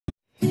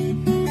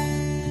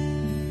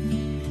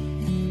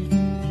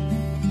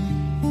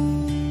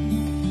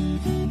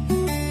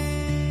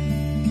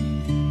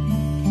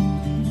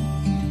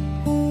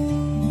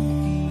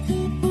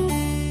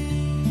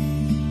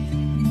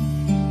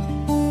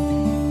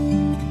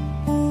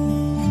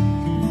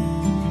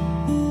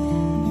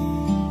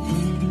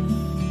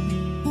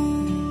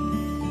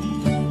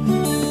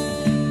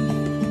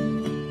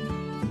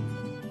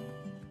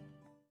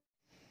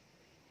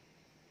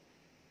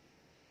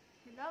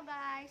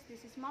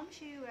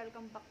Mamshi!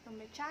 Welcome back to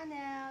my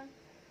channel.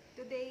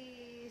 Today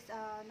is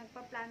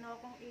nagpaplano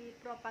akong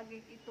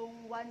i-propagate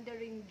itong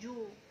wandering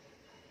Jew.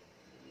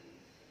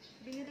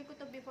 Binili ko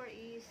to before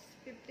is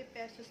 50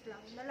 pesos lang.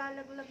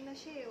 Nalalaglag na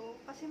siya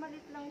kasi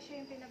malit lang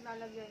siya yung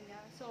pinaglalagyan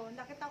niya. So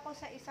nakita ko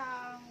sa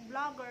isang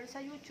vlogger sa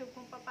YouTube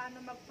kung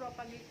paano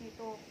mag-propagate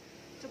nito.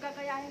 So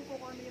gagayahin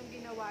ko kung ano yung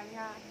ginawa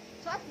niya.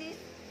 So at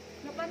least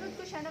napanood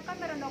ko siya,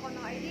 nagkameron ako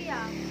ng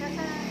idea.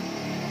 Kasi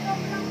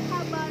sobrang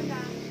haba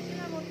na,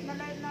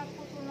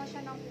 naputo na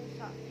siya ng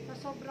pusa. Sa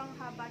sobrang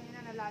haba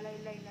niya na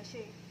nalalaylay na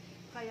siya.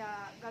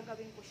 Kaya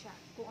gagawin ko siya.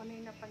 Kung ano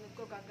yung napanood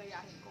ko,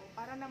 gagayahin ko.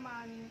 Para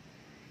naman,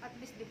 at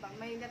least diba,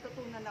 may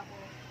natutunan ako.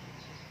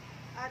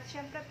 At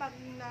syempre pag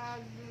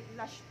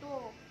nag-lash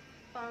to,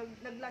 pag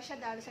nag-lash siya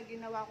dahil sa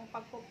ginawa kong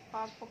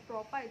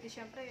pag-propa, edi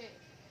syempre,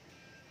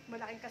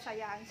 malaking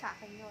kasayahan sa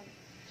akin yun.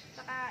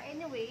 Saka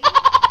anyway,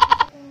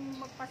 gusto kong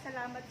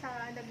magpasalamat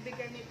sa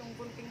nagbigay nitong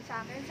gunting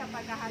sa akin sa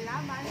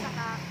paghahalaman,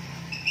 saka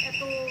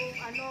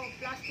itong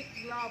plastic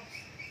gloves,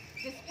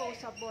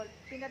 disposable.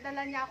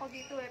 Pinadala niya ako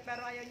dito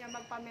pero ayaw niya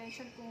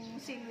magpa-mention kung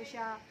sino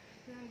siya.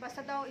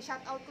 Basta daw,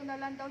 i-shoutout ko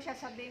na lang daw siya,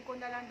 sabihin ko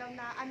na lang daw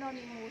na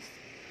anonymous.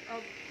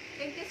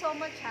 Thank you so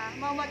much ha,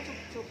 Mama Chup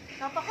Chup.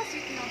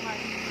 Napaka-sweet naman.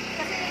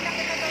 Kasi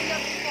nakita daw niya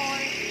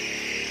before,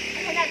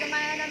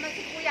 nagdamaya naman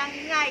si Kuya ang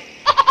ingay.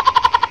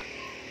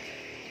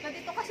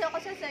 Nandito kasi ako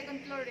sa second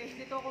floor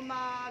dito ako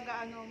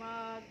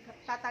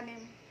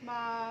magtatanim,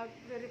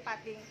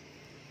 mag-repotting.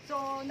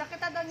 So,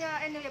 nakita daw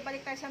niya, anyway,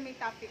 balik tayo sa main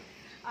topic.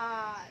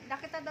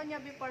 Nakita daw niya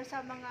before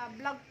sa mga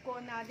vlog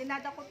ko na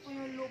dinadakot ko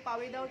yung lupa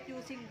without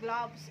using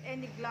gloves,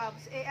 any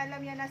gloves.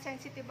 Alam niya na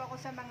sensitive ako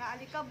sa mga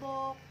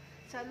alikabok,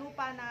 sa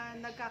lupa na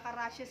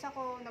nagkaka-rashes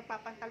ako,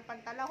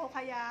 nagpapantal-pantal ako,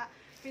 kaya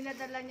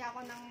pinadala niya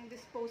ako ng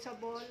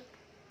disposable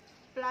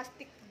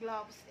plastic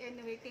gloves.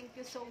 Anyway, thank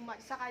you so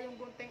much. Saka yung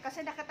gunting.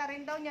 Kasi nakita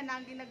rin daw niya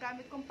na ang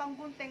ginagamit kong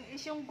panggunting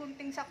is yung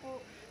gunting sa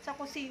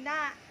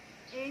kusina.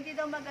 Hindi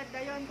daw maganda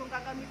yun kung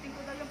gagamitin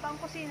ko daw yung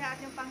pangkusina at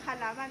yung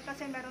panghalaman.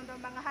 Kasi meron daw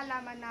mga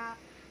halaman na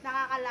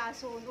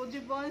nakakalason. O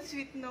diba,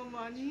 sweet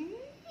naman.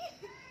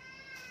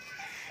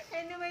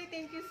 Anyway,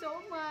 thank you so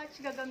much.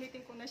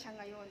 Gagamitin ko na siya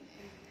ngayon.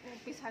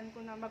 Umpisahan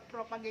ko na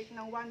mag-propagate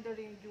ng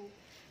wandering Jew.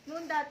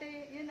 Noon dati,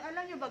 yun,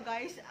 alam nyo ba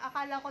guys,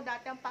 akala ko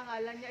dati ang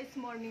pangalan niya is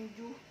Morning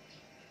Jew.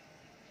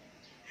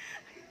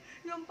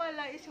 Yung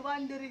pala is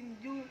wandering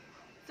Jew.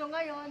 So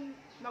ngayon,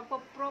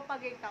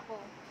 magpo-propagate ako.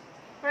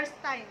 First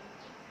time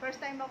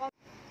ako.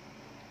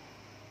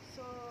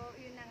 So,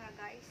 yun na nga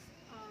guys.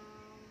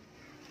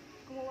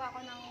 Kumuha ako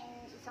ng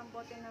isang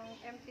bote ng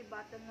empty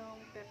bottle ng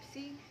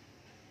Pepsi.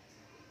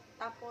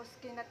 Tapos,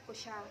 kinat ko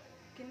siya.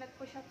 Kinat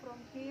ko siya from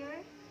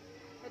here.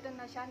 Ito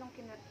na siya nung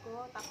kinat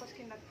ko. Tapos,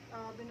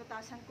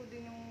 binutasan ko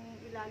din yung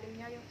ilalim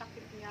niya, yung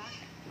takip niya.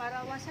 Para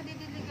once na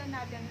didiligan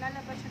natin,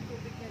 lalabas yung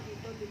tubig niya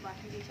dito, diba?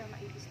 Hindi siya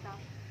maibista.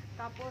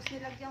 Tapos,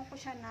 nilagyan ko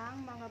siya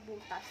ng mga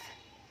butas.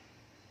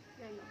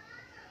 Yan o.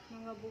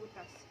 Mga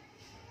butas.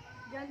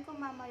 Diyan ko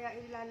mamaya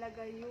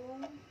ilalagay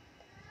yung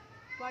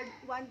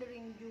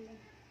wandering Jew.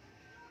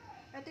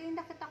 Ito yung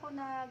nakita ko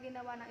na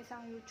ginawa ng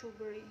isang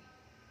YouTuber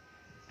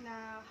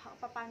na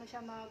paano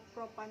siya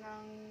mag-propa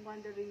ng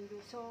wandering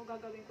Jew. So,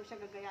 gagawin ko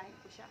siya, gagayahin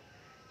ko siya.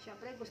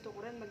 Siyempre, gusto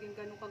ko rin maging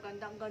ganun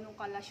kaganda, ganun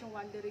kalas yung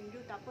wandering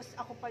Jew. Tapos,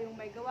 ako pa yung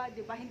may gawa,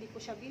 diba? Hindi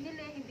ko siya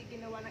binili, hindi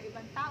ginawa ng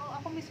ibang tao.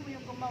 Ako mismo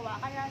yung gumawa.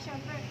 Kaya,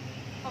 siyempre,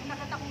 pag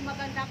nakita kong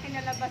maganda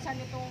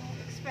kinalabasan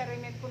nitong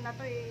experiment ko na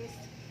to is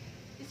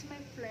my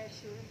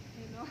pleasure,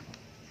 you know.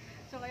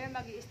 So, ngayon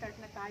mag-i-start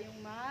na tayong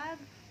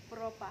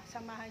mag-propa.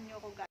 Samahan nyo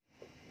ako guys.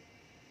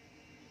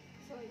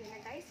 So, yun na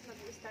guys,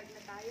 mag-i-start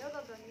na tayo.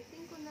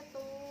 Gagamitin ko na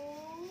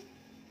itong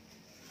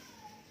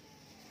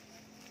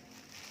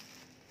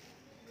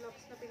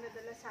gloves na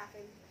pinadala sa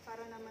akin.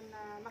 Para naman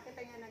na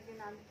makita niya na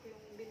ginamit ko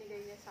yung binigay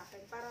niya sa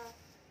akin. Para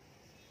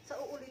sa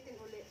uulitin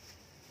ulit.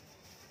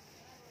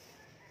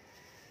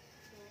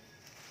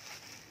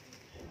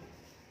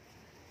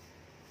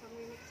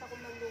 Mamimix ako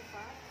ng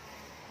lupa.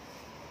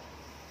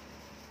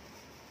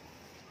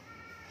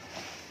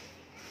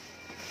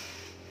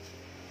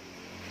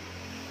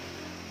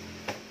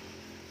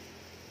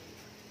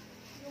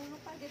 Yung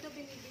lupa dito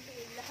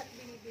binibili, lahat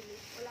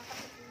binibili. Walang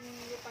kasi yung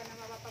lupa na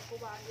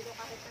mapapagkuhaan dito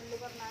kahit ang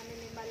lugar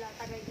namin may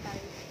Tagaytay.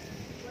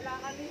 Wala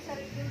kami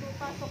sariling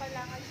lupa, so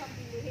kailangan siyang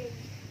bilihin.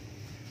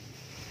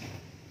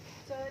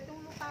 So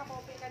itong lupa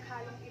ko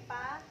pinaghalong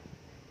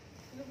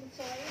yung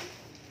soil,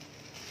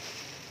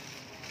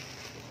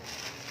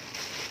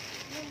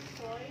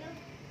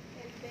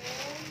 and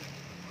then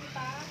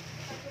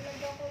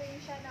pagkulagyan ko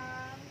rin siya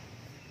ng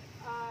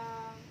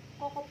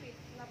coco peat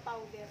na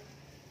powder.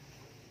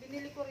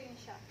 Binili ko rin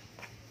siya.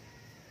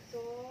 So,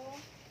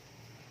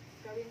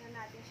 gawin na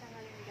natin siya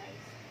ngayon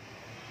guys.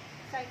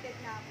 Excited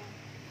na ako.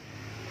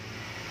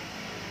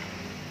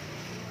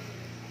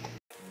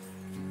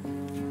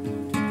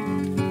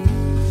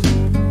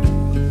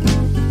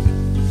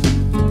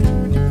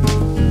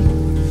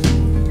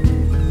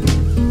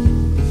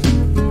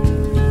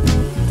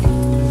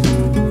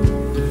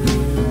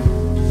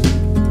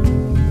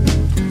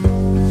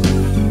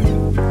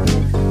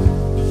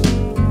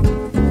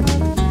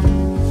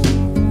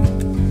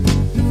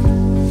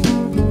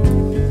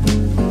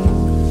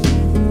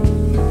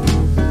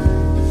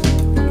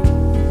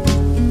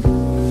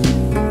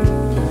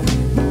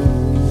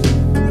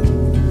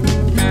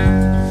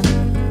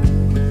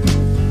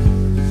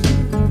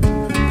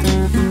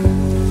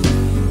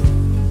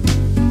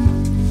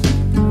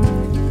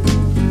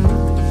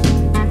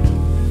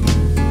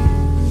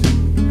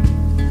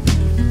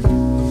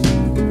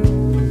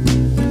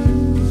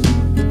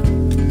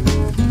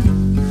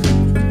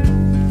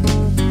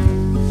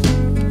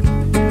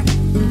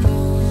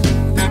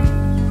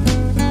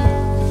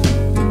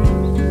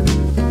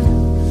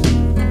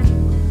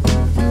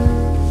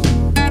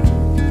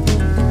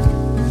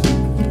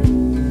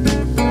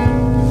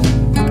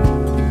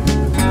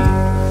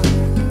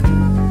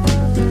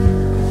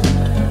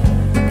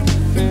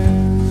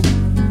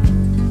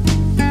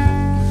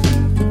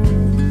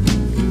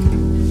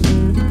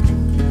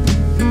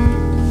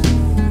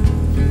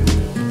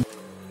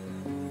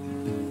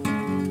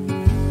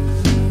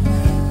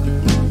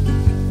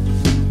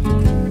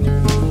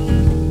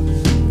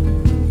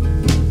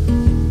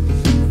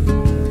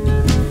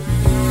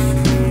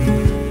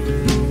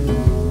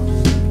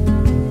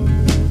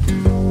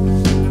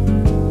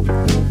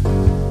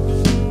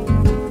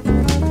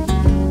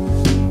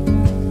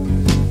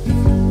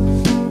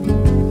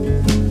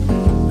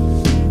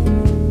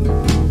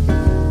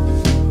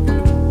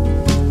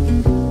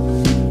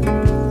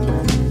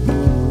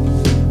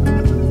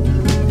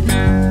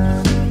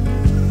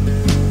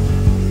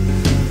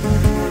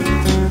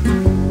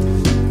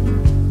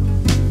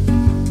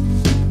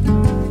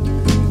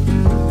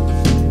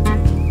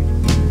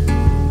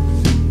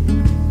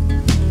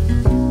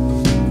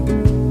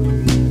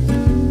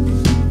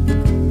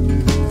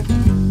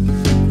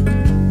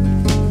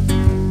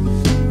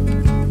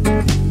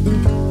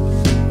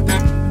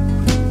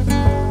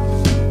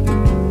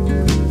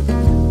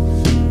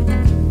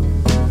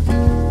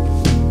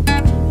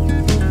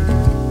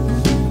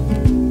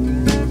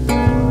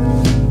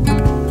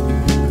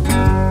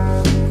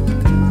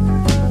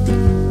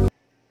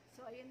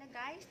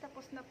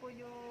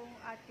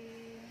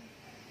 ating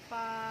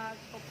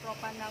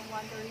pagpopropa ng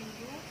Wandering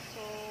You.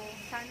 So,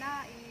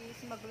 sana is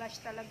mag-lash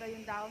talaga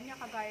yung dahon niya,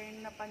 kagaya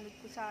ng napanood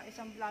ko sa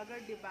isang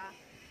vlogger, di ba?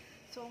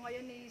 So,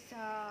 ngayon is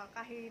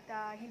kahit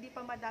hindi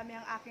pa madami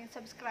ang aking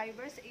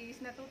subscribers,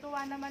 is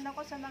natutuwa naman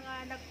ako sa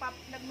mga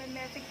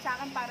nagme-message sa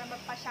akin para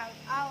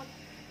magpa-shoutout.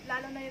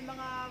 Lalo na yung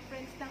mga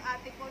friends ng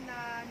ate ko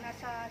na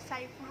nasa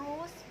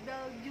Cyprus,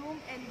 Belgium,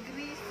 and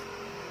Greece.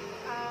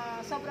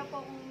 Sobra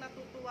po akong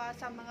natutuwa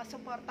sa mga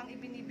suportang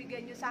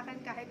ibinibigay nyo sa akin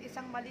kahit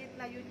isang maliit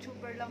na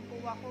YouTuber lang po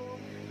ako.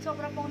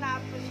 Sobra pong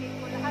na-appreciate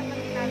ko lahat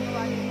ng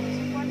ginagawa nyo,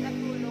 support at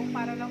tulong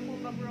para lang po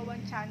mag-grow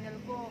ang channel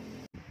ko.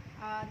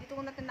 Dito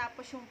ko na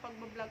tinapos yung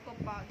pagbablog ko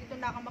pa. Dito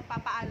na ako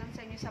magpapaalam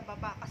sa inyo sa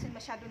baba kasi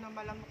masyado na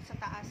malamok sa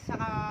taas.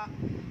 Saka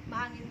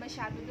mahangin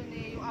masyado dun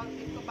yung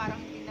outfit ko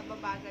parang hindi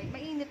nababagay.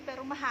 Mainit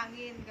pero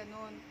mahangin,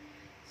 ganun.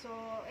 So,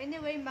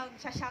 anyway,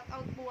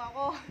 mag-shoutout po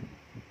ako.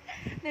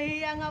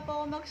 Nahihiya nga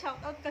po ako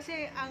mag-shoutout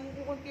kasi ang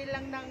unti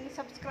lang ng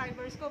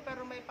subscribers ko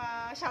pero may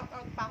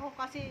pa-shoutout pa ako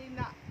kasi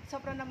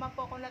sobrang naman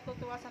po ako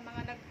natutuwa sa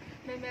mga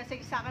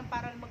nag-message sa akin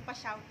para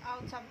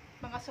magpa-shoutout sa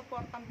mga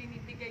supportang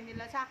binibigay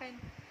nila sa akin.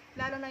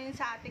 Lalo na yun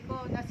sa ate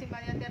ko na si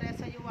Maria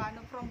Teresa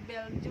Yuano from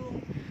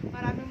Belgium.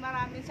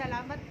 Maraming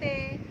salamat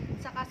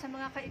saka sa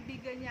mga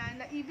kaibigan niya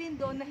na even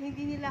doon na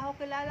hindi nila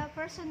ako kilala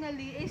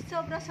personally,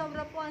 sobra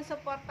po ang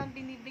support ang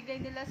binibigay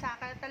nila sa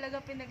akin.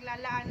 Talaga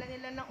pinaglalaanan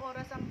nila ng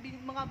oras ang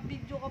mga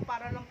video ko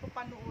para lang po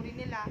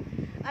panuorin nila.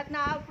 At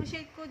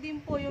na-appreciate ko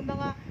din po yung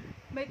mga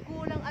may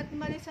kulang at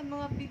mali sa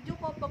mga video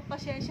ko.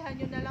 Pagpasensyahan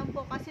nyo na lang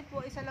po kasi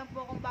po isa lang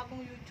po akong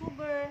bagong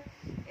YouTuber.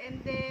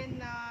 And then,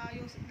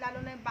 lalo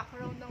na yung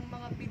background ng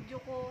mga video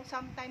ko,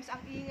 sometimes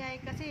ang ingay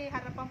kasi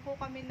harapan po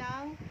kami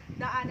ng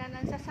daanan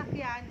ng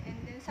sasakyan. And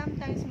then,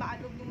 sometimes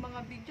maalog yung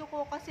mga video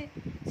ko kasi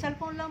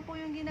cellphone lang po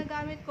yung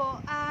ginagamit ko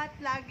at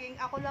laging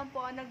ako lang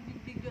po ang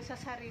nagbibideo sa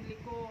sarili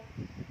ko.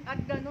 At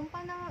ganun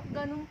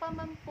pa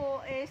man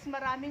po is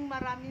maraming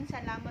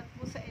salamat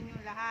po sa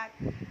inyong lahat.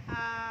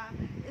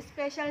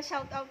 Special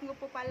shoutout ko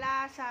po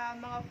pala sa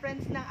mga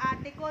friends ng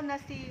ate ko na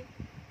si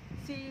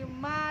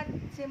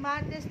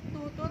Mates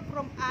Tutor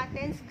from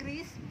Athens,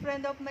 Greece,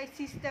 friend of my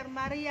sister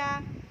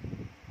Maria.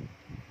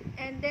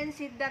 And then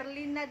si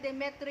Darlina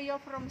Demetrio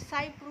from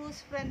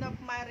Cyprus, friend of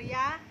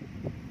Maria.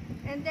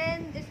 And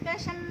then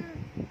special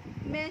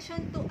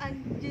mention to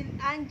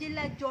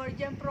Angela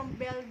Georgian from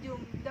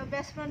Belgium, the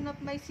best friend of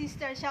my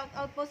sister. Shout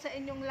out po sa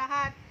inyong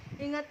lahat.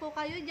 Ingat po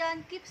kayo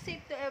dyan. Keep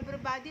safe to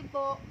everybody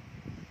po.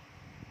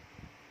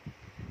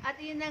 At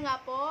yun na nga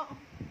po,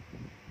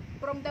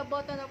 from the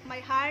bottom of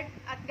my heart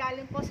at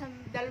galing po sa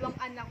dalawang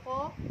anak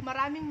ko,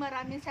 maraming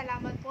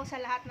salamat po sa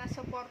lahat ng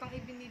supportang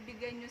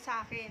ibinibigay nyo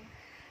sa akin.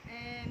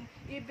 And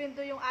even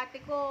though yung ate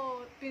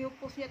ko,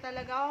 pinupush niya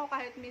talaga ako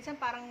kahit minsan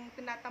parang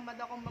tinatamad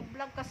akong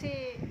mag-vlog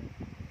kasi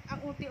ang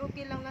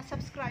unti-unti lang na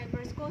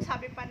subscribers ko.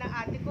 Sabi pa ng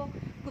ate ko,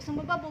 gusto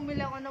mo ba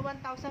bumili ako ng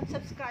 1,000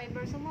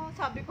 subscribers mo?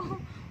 Sabi ko,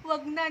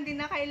 wag na, hindi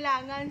na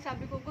kailangan.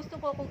 Sabi ko, gusto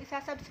ko kung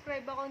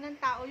isa-subscribe ako ng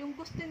tao, yung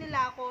gusto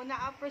nila ako,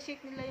 na-appreciate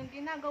nila yung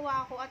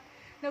ginagawa ko at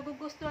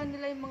nagugustuhan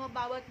nila yung mga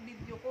bawat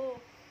video ko.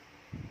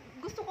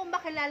 Gusto kong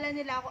makilala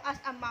nila ako as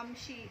a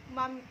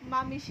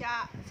mommy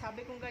siya.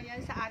 Sabi ko ganyan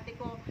sa ate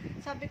ko.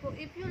 Sabi ko,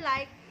 if you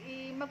like,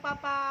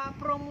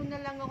 magpapa-promo na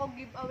lang ako,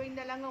 giveaway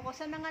na lang ako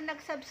sa mga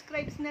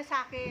nag-subscribe na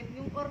sa akin,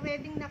 yung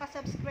already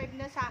nakasubscribe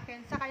na sa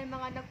akin, saka yung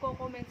mga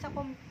nagko-comment sa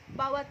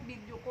bawat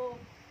video ko.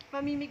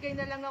 Mamimigay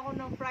na lang ako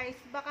ng prize.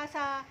 Baka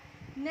sa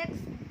next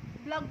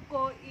vlog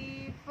ko,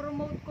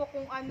 i-promote ko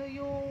kung ano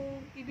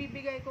yung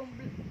ibibigay kong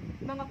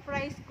mga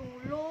prize, kung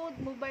load,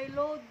 mobile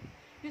load.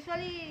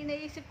 Usually,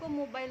 naisip ko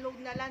mobile load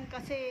na lang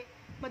kasi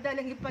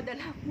madaling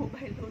ipadala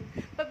mobile load.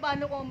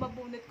 Paano kung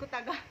mabunot ko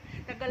taga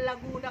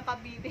Laguna,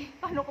 Cavite?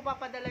 Paano ko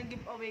papadala ang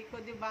giveaway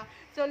ko, di ba?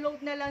 So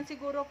load na lang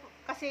siguro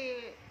kasi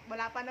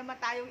wala pa naman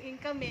tayong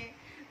income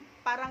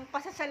Parang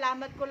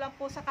pasasalamat ko lang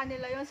po sa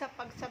kanila yon sa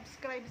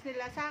pag-subscribe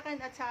nila sa akin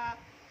at sa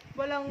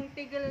walang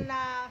tigil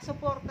na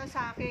suporta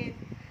sa akin.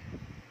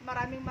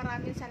 Maraming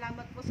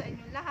salamat po sa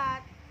inyong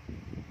lahat.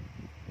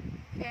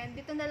 And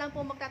dito na lang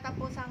po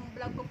magtatapos ang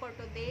vlog ko for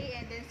today.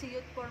 And then see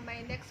you for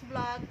my next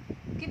vlog.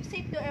 Keep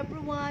safe to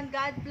everyone.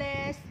 God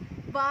bless.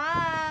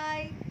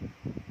 Bye!